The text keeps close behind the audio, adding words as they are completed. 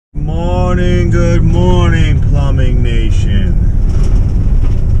Good morning, Plumbing Nation.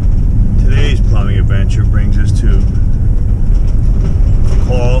 Today's plumbing adventure brings us to a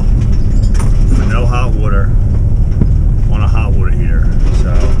call for no hot water on a hot water heater.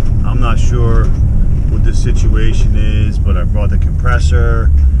 So I'm not sure what the situation is, but I brought the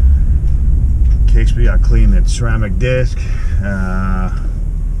compressor in case we got to clean that ceramic disc,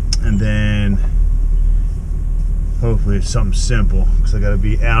 and then hopefully it's something simple because I got to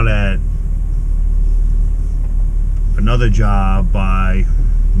be out at another job by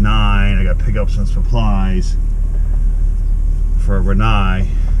 9. I got to pick up some supplies for Renee.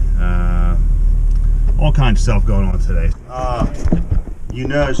 All kinds of stuff going on today. You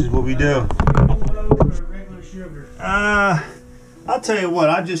know, this is what we do. I'll tell you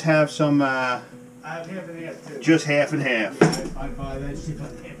what, I just have some. I have half and half too. Just half and half. I buy that shit on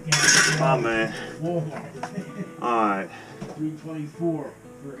half. Oh man. Walmart. All right. $3.24 for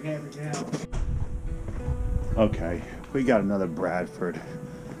half a gallon. Okay, we got another Bradford.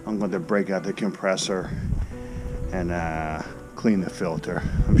 I'm going to break out the compressor and clean the filter.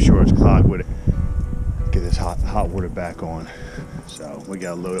 I'm sure it's clogged with it. Get this hot water back on. So we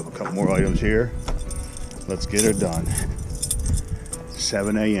got to load up a couple more items here. Let's get her done.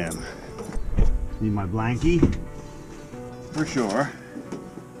 7 a.m. Need my blankie for sure.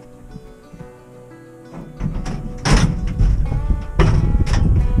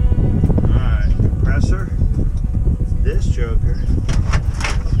 Alright, compressor. This joker.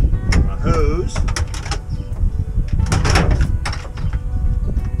 My hose.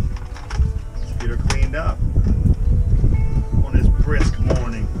 Let's get her cleaned up on this brisk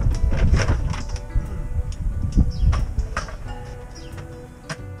morning.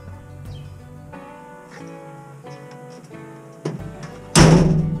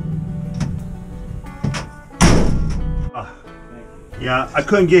 Yeah, I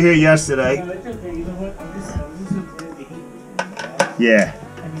couldn't get here yesterday. No, it's okay. You know what? I'm just glad the heat was in. Yeah.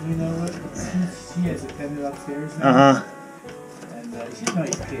 I mean, you know what? She has a tenant upstairs now. And she's a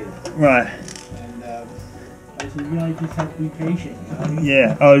nice kid. Right. And I said, you know, you just have to be patient. You know?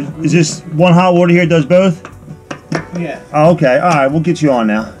 Yeah. Oh, is this one hot water here does both? Yeah. Oh, okay. All right, we'll get you on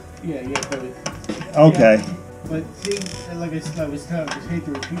now. Yeah, both. Okay. Yeah. But see, like I said, I was telling, I just hate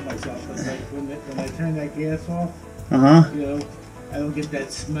to repeat myself, but like when I turn that gas off, you know, I don't get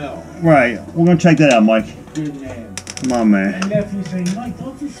that smell. Right. We're going to check that out, Mike. Good man. Come on, man. My nephew saying, Mike,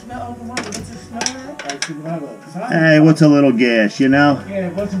 don't you smell what's the smell of that? I said, well, hey, what's a little gas, you know? Yeah,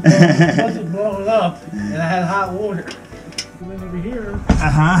 it wasn't blowing up, and I had hot water. I went over here,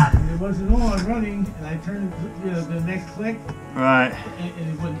 and it wasn't on running, and I turned, you know, the next click, right, and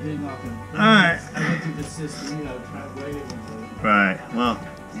it wouldn't do nothing. Alright. I went through the system, you know, trying to wait it. Right, well,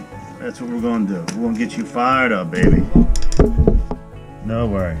 that's what we're going to do. We're going to get you fired up, baby. No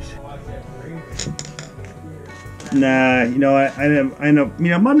worries. Nah, you know, I know, you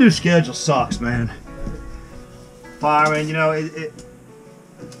know, my new schedule sucks, man. Firing, you know,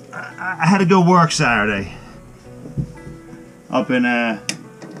 I had to go work Saturday up in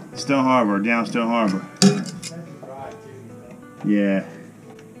Stone Harbor, down Stone Harbor. Yeah.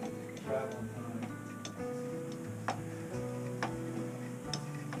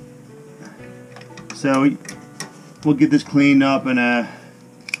 So we'll get this cleaned up and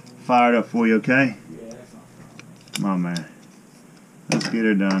fired up for you, okay? Yeah, that's fine. Come on, man. Let's get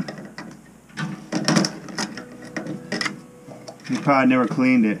her done. You probably never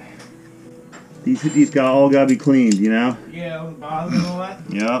cleaned it. These all gotta be cleaned, you know? Yeah, on the bottom and all that.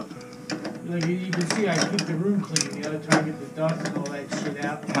 Yep. Like you can see, I keep the room clean, you know, try to get the dust and all that shit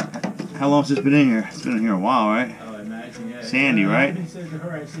out. How long's this been in here? It's been in here a while, right? Oh, I imagine, yeah. Sandy, right? I even said to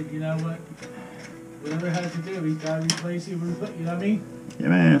her, I said, you know what? Whatever it has to do, he's got to replace it, you know what I mean? Yeah,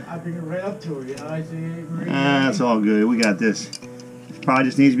 man. I bring it right up to her, you know, I say, hey, Marie, That's all good. We got this. It probably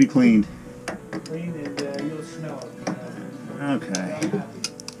just needs to be cleaned. clean and you'll smell it. You know? Okay. I'm happy.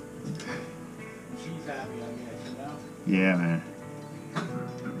 She's happy, I guess, you know? Yeah, man.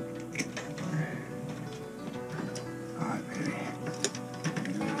 Alright, baby.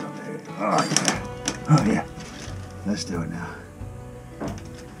 Oh, yeah. Oh, yeah. Let's do it now.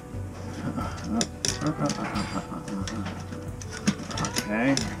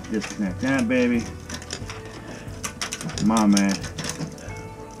 Okay. Disconnect that, baby. Come on, man.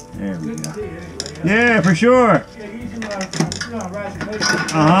 There we go. Yeah, for sure.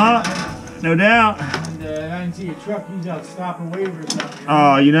 No doubt. And I didn't see your truck. You got stop and wave or something.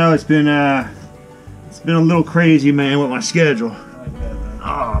 Oh, you know, it's been a little crazy, man, with my schedule.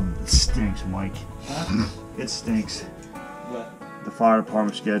 Oh, it stinks, Mike. Huh? It stinks. What? The fire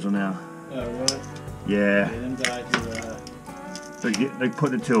department schedule now. Oh, really? Yeah. Yeah, them guys are, They're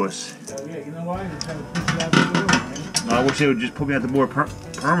putting it to us. Oh yeah, you know why? They're trying to push you out the door, man. No, I wish they would just put me at the board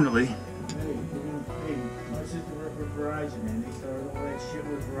permanently. Hey, my sister worked for Verizon, man. They started all that shit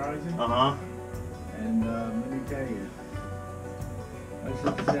with Verizon. Uh-huh. And let me tell you, my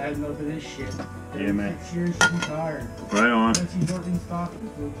sister said I had enough of this shit. Yeah, man. 6 years, she's retired. Right on. And she's working Stockton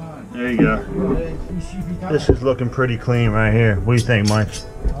full time. There you go. She's retired. This is looking pretty clean right here. What do you think, Mike?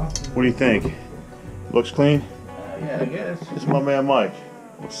 Huh? What do you think? Looks clean? Yeah, I guess. This is my man Mike.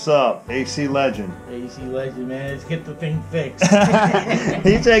 What's up? AC legend. AC legend, man. Let's get the thing fixed.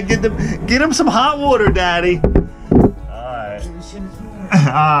 He said get him some hot water, Daddy. Alright.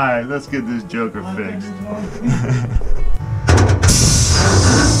 Alright, let's get this joker fixed.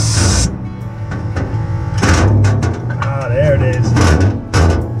 Ah, there it is.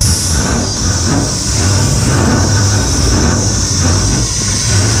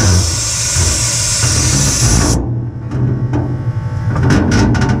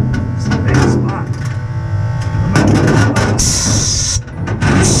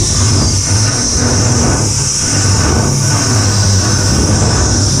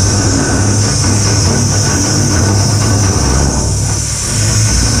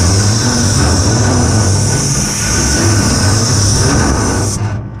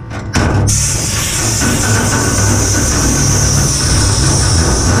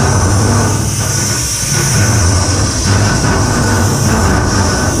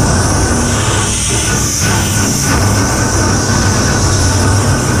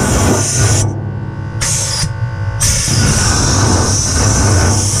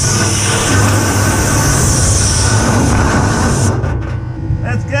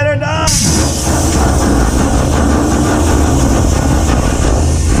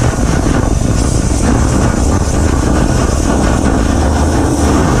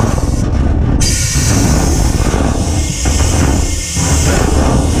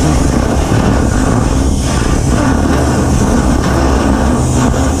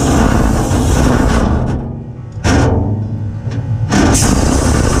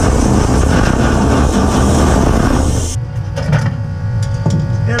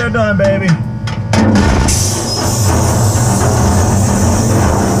 Done, baby.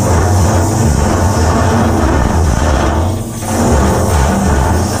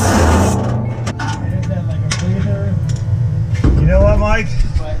 You know what, Mike?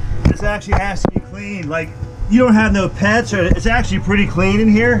 What? This actually has to be clean. Like, you don't have no pets, or it's actually pretty clean in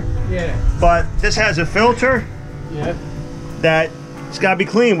here. Yeah. But this has a filter. Yeah. That it's got to be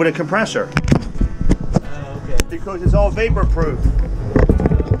clean with a compressor. Okay. Because it's all vapor proof.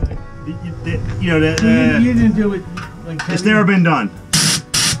 You know that you didn't do it like it's never been done.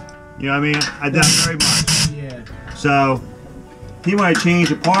 You know what I mean? I doubt very much. Yeah. So he might change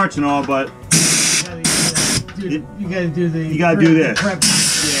the parts and all, but you gotta do the. You gotta do this. Prep.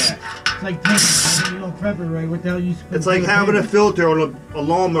 Yeah. It's like you don't prep it right. What the hell you? It's like having a filter on a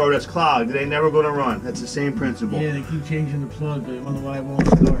lawnmower that's clogged. It ain't never gonna run. That's the same principle. Yeah, they keep changing the plug, but I wonder why it won't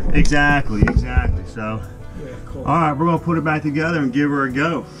start. Exactly. So. Yeah, cool. All right, we're gonna put it back together and give her a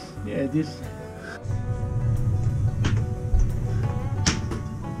go. Yeah, this.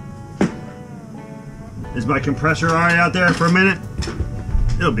 Is my compressor all right out there for a minute?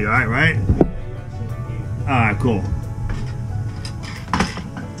 It'll be all right, right? All right, cool.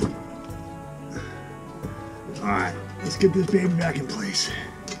 All right, let's get this baby back in place.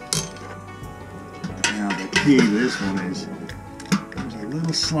 Now the key to this one is there's a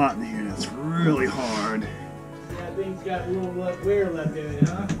little slot in here that's really hard. That thing's got a little wear left in it,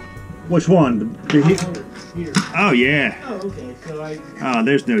 huh? Which one? The Here. Oh yeah. Oh, okay. So Oh,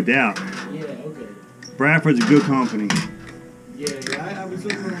 there's no doubt. Yeah, okay. Bradford's a good company. Yeah. I was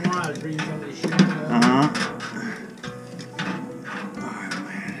looking online. I was reading some of this shit. Oh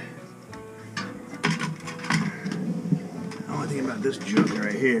man. The only thing about this jug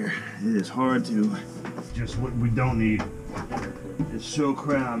right here, it is hard to. Just what we don't need. It's so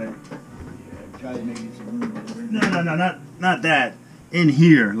crowded. Yeah, try to make it some room. No, not that. In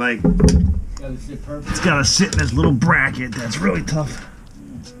here, like. Gotta sit perfect. It's gotta sit in this little bracket that's really tough.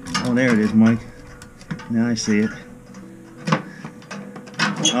 Oh, there it is, Mike. Now I see it.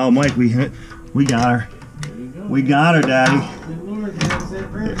 Oh, Mike, we got her. There you go. We got her, Daddy. Good Lord, that's that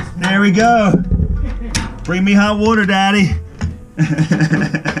first. There we go. Bring me hot water, Daddy. You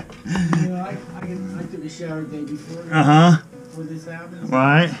know, I took a shower the day before. Before this happened.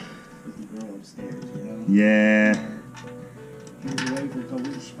 Right. With the girl upstairs, you know. Yeah. She was away for a couple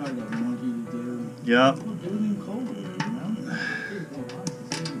weeks. She probably got monkey to do. Yep. Look, it was even colder, you know.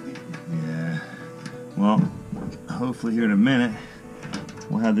 Yeah. Well, hopefully here in a minute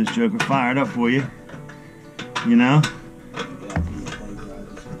we'll have this joker fired up for you. You know.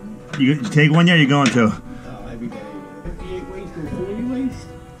 You take one yet? You're going to? Oh, every day. 58 waist or 40 waist.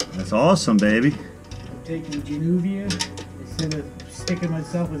 That's awesome, baby. I'm taking Januvia instead of sticking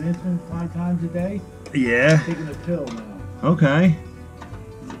myself with insulin 5 times a day. Yeah. I'm taking a pill now. Okay.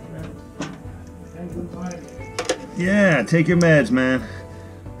 Yeah, take your meds, man.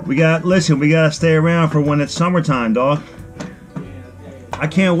 We gotta stay around for when it's summertime, dog. I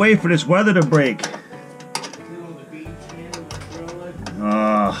can't wait for this weather to break.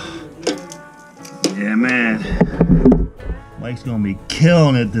 Yeah, man. Mike's gonna be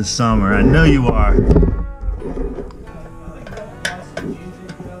killing it this summer. I know you are.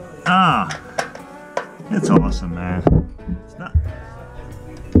 It's awesome, man. It's not.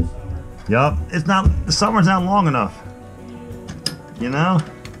 Yup, it's not. The summer's not long enough. You know.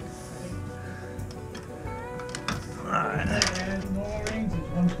 All right.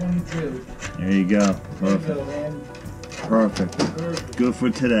 There you go. Perfect. Perfect. Good for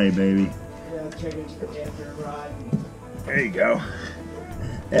today, baby. There you go.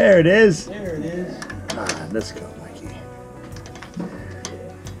 There it is. There it is. Let's go, Mikey.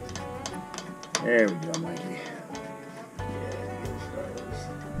 There we go, Mikey.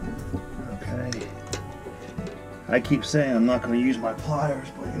 Okay. I keep saying I'm not going to use my pliers,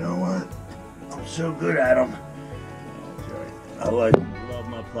 but you know what? I'm so good at them. I love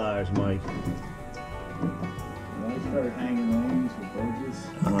my pliers, Mike. When I started hanging on these with Burgess,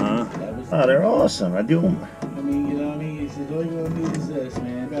 Oh, they're awesome. I do them. I mean, you know what I mean? He says, all you want to do is this,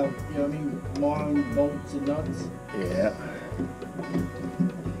 man. About, you know what I mean? Marlin bolts and nuts. Yeah.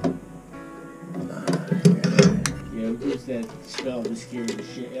 Just that smell just scared the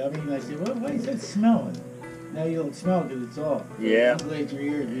shit. I mean, I said, why is that smelling? Now you don't smell because it's off. Yeah. Inflate your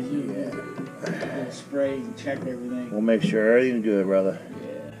ears. You spray and check everything. We'll make sure everything's good, brother.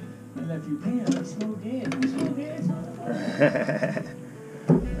 Yeah. And if you pan, I smell gas. I smell gas.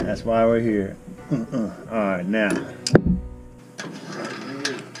 That's why we're here. All right, now.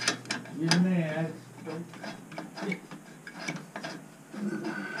 You're the man.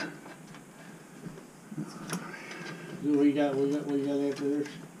 What you got after this?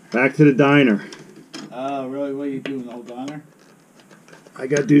 Back to the diner. Oh, really? What are you doing, the whole diner? I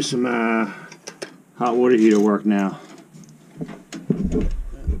got to do some hot water heater work now.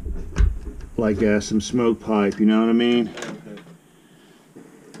 Like some smoke pipe, you know what I mean? Okay.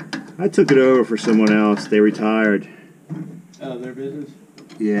 I took it over for someone else. They retired. Oh, their business?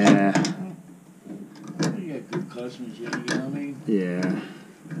 Yeah. You got good customers, you know what I mean? Yeah.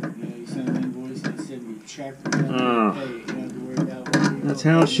 You know, you send an invoice, they send you a check. Hey, you don't have to worry about what that's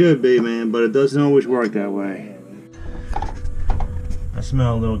how it should be, man, but it doesn't always work that way. I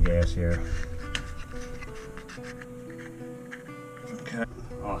smell a little gas here. Okay.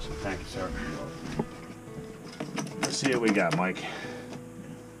 Awesome, thank you, sir. Let's see what we got, Mike.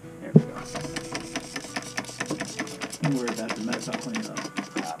 There we go. Don't worry about the mess, I'll clean it up.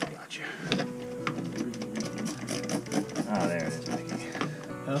 I got you. Oh, there it is, Mikey.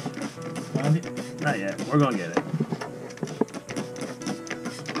 Oh, find it? Not yet. We're gonna get it.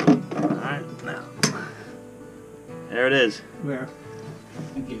 Alright, now. There it is. Where?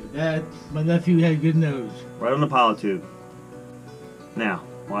 Thank you. That, my nephew had a good nose. Right on the pilot tube. Now,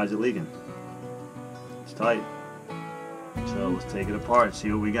 why is it leaking? It's tight. So let's take it apart and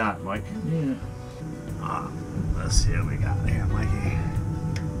see what we got, Mike. Yeah. Let's see what we got here, Mikey.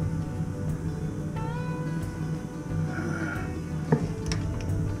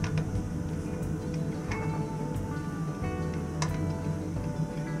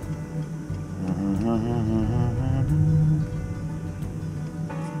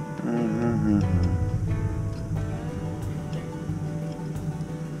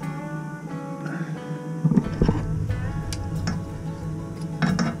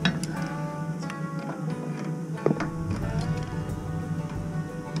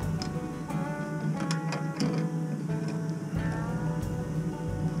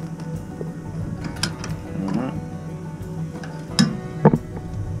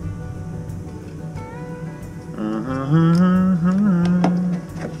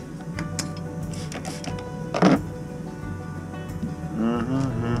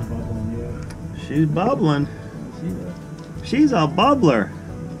 She's bubbling. She's a bubbler.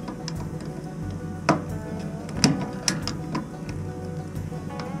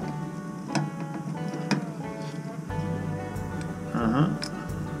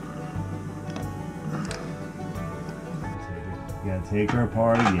 Gotta take her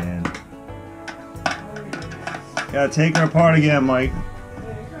apart again. Gotta take her apart again, Mike.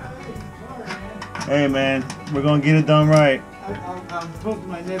 Hey, man, we're gonna get it done right. I'm talking to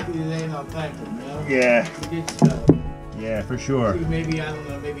my nephew today and I'll thank him, you know? Yeah. He did stuff. Yeah, for sure. See, maybe, I don't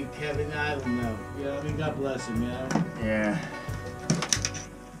know, maybe Kevin, I don't know. You know, I mean, God bless him, you know? Yeah.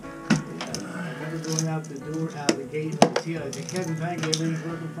 I remember going out the door, out the gate, and I said, Kevin, thank you, everything's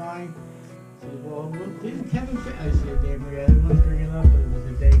working fine. I said, well, didn't Kevin fit? I said, damn, I didn't want to bring it up, but it was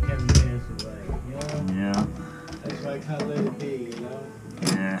the day Kevin passed away, you know? Yeah. That's why I kind of let it be, you know?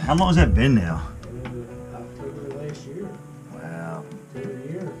 Yeah. How long has that been now? October of last year. Wow. October of the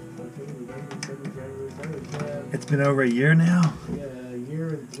year. October, November, December, January, It's been over a year now? Yeah, a year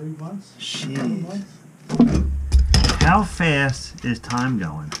and 3 months. Jeez. How fast is time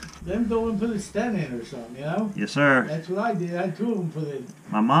going? Them go and put a stent in or something, you know? Yes, sir. That's what I did. I had 2 of them put in.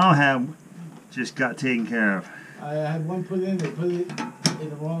 My mom just got taken care of. I had one put in, they put it in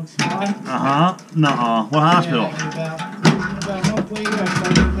the wrong spot. Uh-huh. Nuh-uh. What hospital? Yeah, about a month later, I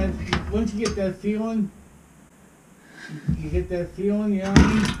started that, once you get that feeling, you get that feeling, you know what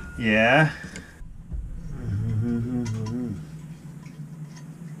I mean? Yeah.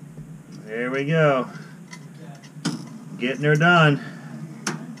 There we go. Getting her done.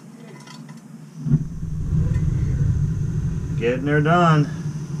 Getting her done.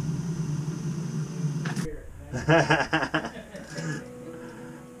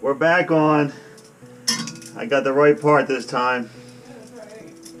 We're back on. I got the right part this time.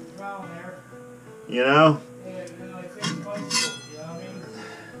 You know? Yeah, you know, I think it's possible, you know what I mean?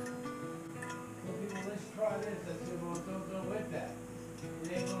 Some people, let's try this. I said, well, don't go with that.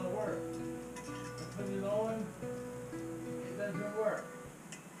 It ain't gonna work. I put it on, it doesn't work.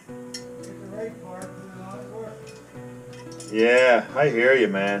 Get the right part, put it on, it works. Yeah, I hear you,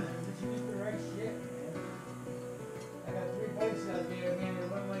 man. But you get the right shit, man. I got 3 bikes out there, man, they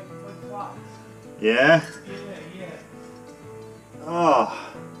run like flip-flops. Yeah? Yeah. Oh.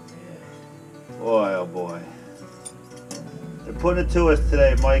 Boy, oh boy. They're putting it to us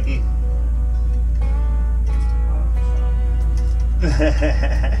today, Mikey.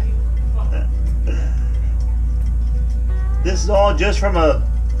 This is all just from a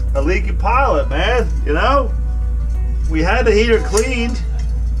leaky pilot, man. You know? We had the heater cleaned.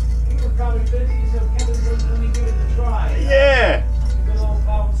 You were probably busy, so Kevin was going to give it a try. Yeah. Good old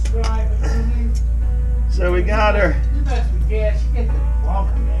power strive, you know what I mean? So we got her. You mess with gas, you get the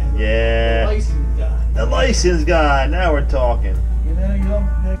plumber, man. Yeah. The license guy. The license guy. Now we're talking. You know, you don't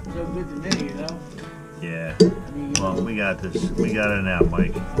make so good to me, you know? Yeah. I mean, Well, we got this. We got her now,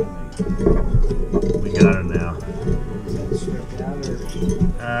 Mike. We got her now.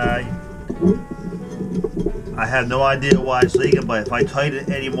 I have no idea why it's leaking, but if I tighten it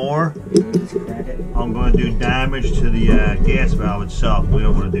anymore, I'm going to do damage to the gas valve itself. We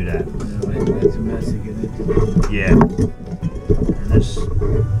don't want to do that. That's a mess again. Yeah. And this,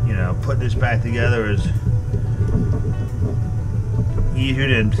 you know, putting this back together is easier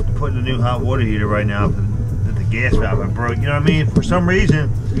than putting a new hot water heater right now that the gas valve broke. You know what I mean? For some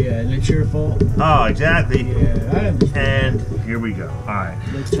reason. Yeah, and it's your fault. Oh, exactly. Yeah, I understand. And here we go. All right.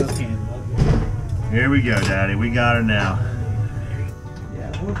 Let's chuck in. Here we go, Daddy. We got her now.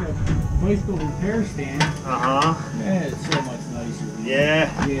 Yeah, look at bicycle repair stand. Uh-huh. Yeah, it's so much nicer.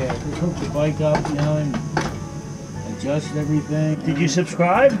 Yeah. Yeah, just hook the bike up, you know, and adjust everything. Did you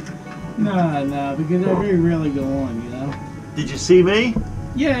subscribe? No, because I very rarely go on, you know. Did you see me?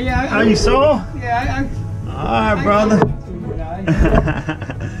 Yeah. Oh, you saw? Yeah, All right, brother.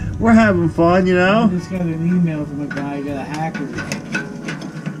 We're having fun, you I know. just got an email from a guy, got a hacker.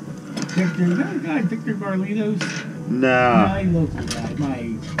 Victor, is that a guy, Victor Barlitos? No. No, he local guy, my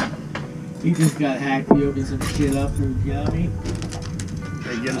age. He just got hacked. He opened some shit up for, you know what I mean?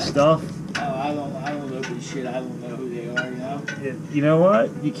 They get stuff. Oh, I don't open shit. I don't know who they are, you know? You know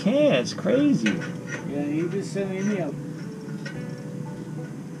what? You can't. It's crazy. Yeah, he just sent an email.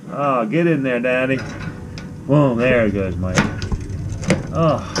 Oh, get in there, Daddy. Boom, there it goes, Mike.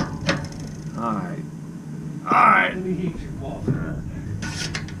 Oh. All right. All right. Let me heat your ball.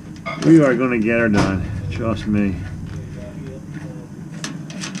 We are going to get her done. Trust me.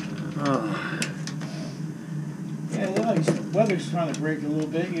 Oh. Yeah, the weather's trying to break a little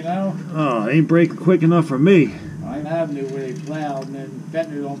bit, you know? Oh, it ain't breaking quick enough for me. On Avenue where they plow, and then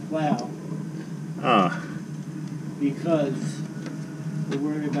Ventnor don't plow Ah. because they're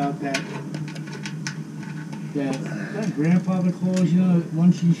worried about that grandfather clause, you know,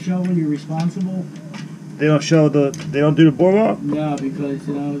 once you shovel, you're responsible. They don't they don't do the boardwalk? No, because,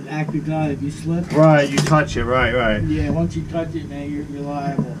 you know, act of God, if you slip. Right, you touch it, right. Yeah, once you touch it, man, you're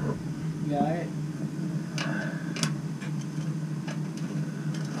liable. Yeah,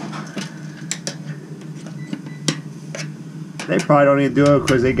 They probably don't even do it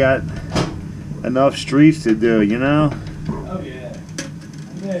because they got enough streets to do, you know? Oh, yeah.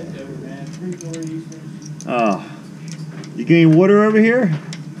 Yeah, it's over, man. 3-4 Easters. Oh. leaking any water over here?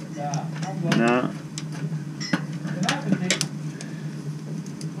 Nah. No.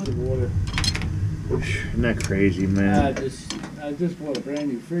 Water. Isn't that crazy, man? I just bought a brand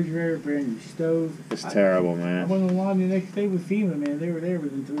new refrigerator, brand new stove. It's terrible, I man. went online the next day with FEMA, man. They were there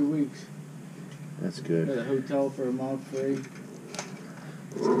within 3 weeks. That's Got good. a hotel for a month free.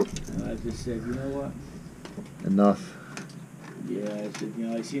 And I just said, you know what? Enough. Yeah, I said, you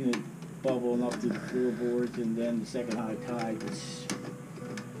know, I seen it bubbling up to the floorboards, and then the second high tide was.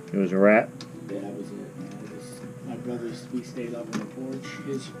 It was a rat? Yeah, that was it, man. My brother, we stayed up on the porch.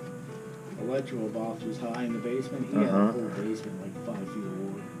 His electrical box was high in the basement. He had a whole basement, like 5 feet of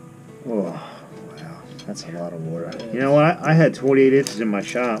water. Oh, wow. That's a lot of water. Yeah. You know what? I had 28 inches in my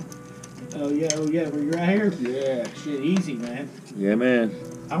shop. Oh yeah, where you're at here? Yeah, shit, easy, man. Yeah, man.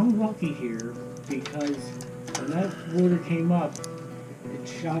 I'm lucky here because when that water came up, it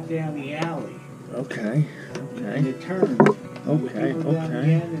shot down the alley. Okay. And Okay. it turned. Okay, People down okay.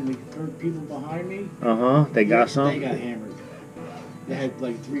 again, and the people behind me. They got some? They got hammered. They had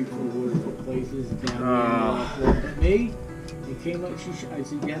like 3 quarters of places down Oh. there. But me, it came up. I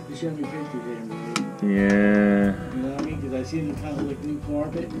said, you have to show me pictures there, man. Yeah. You know what I mean? Because I seen it kind of like new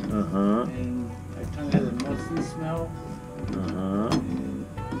carpet. And I kind of had a musty smell. And,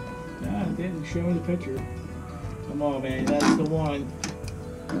 nah, it didn't show me the picture. Come on, man. That's the one.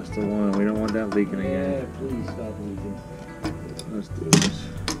 That's the one. We don't want that leaking again. Yeah, please stop leaking. Let's do this.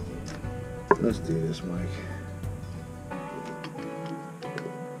 Let's do this, Mike.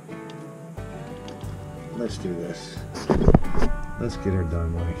 Let's do this. Let's get her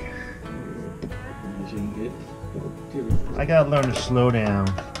done, Mike. I gotta learn to slow down.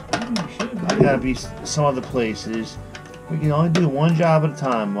 I gotta be some other places. We can only do one job at a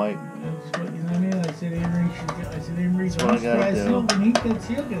time, Mike. That's what, you know what I mean? I said, Amory, That's what I gotta do. The heat that's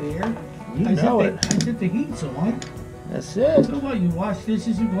here. You know it. I said the heat's on. That's it. So what? You wash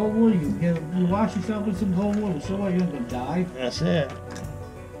dishes in cold water. You wash yourself with some cold water. So what? You're not gonna die. That's it.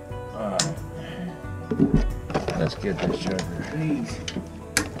 Alright. Let's get this sugar. Please.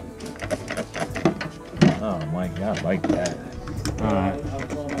 Oh my God, I like that. Alright. I'll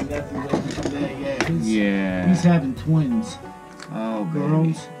call my nephew later today. Yeah. He's having twins. Oh,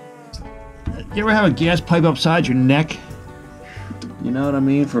 Girls. You ever have a gas pipe upside your neck? You know what I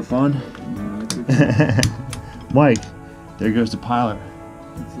mean? For fun? No, Mike, there goes the pilot.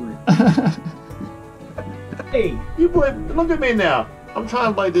 Hey, you boy, look at me now. I'm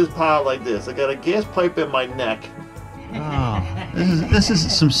trying to light this pilot like this. I got a gas pipe in my neck. Oh, this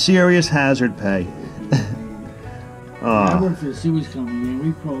is some serious hazard pay. I work for the sewage company, man.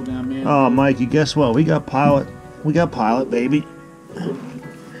 We crawl down, man. Oh, Mikey, guess what? We got pilot. We got pilot, baby.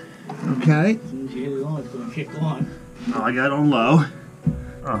 Okay. As soon as you hit it on, it's gonna kick on. Oh, I got it on low.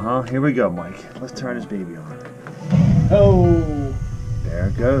 Here we go, Mike. Let's turn this baby on. Oh. There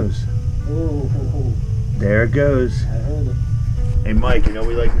it goes. Oh. There it goes. I heard it. Hey, Mike, you know what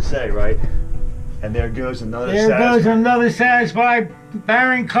we like to say, right? And there goes another There goes another satisfied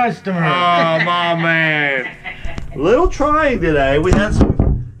Baron customer. Oh, my man. Little trying today. We had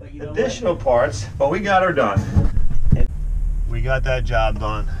some additional parts, but we got her done. We got that job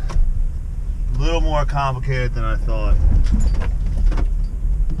done. A little more complicated than I thought.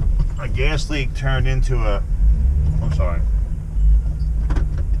 A gas leak turned into a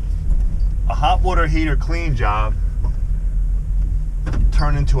hot water heater clean job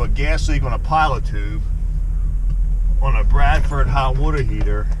turned into a gas leak on a pilot tube on a Bradford hot water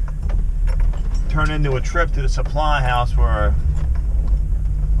heater, turned into a trip to the supply house for a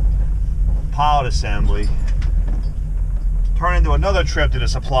pilot assembly, turned into another trip to the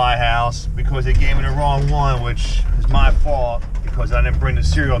supply house because they gave me the wrong one, which is my fault because I didn't bring the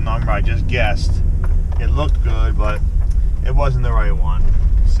serial number. I just guessed. It looked good, but it wasn't the right one.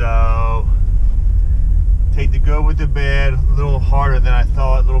 So take the good with the bad. A little harder than I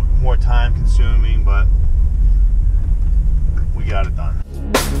thought, a little more time consuming, but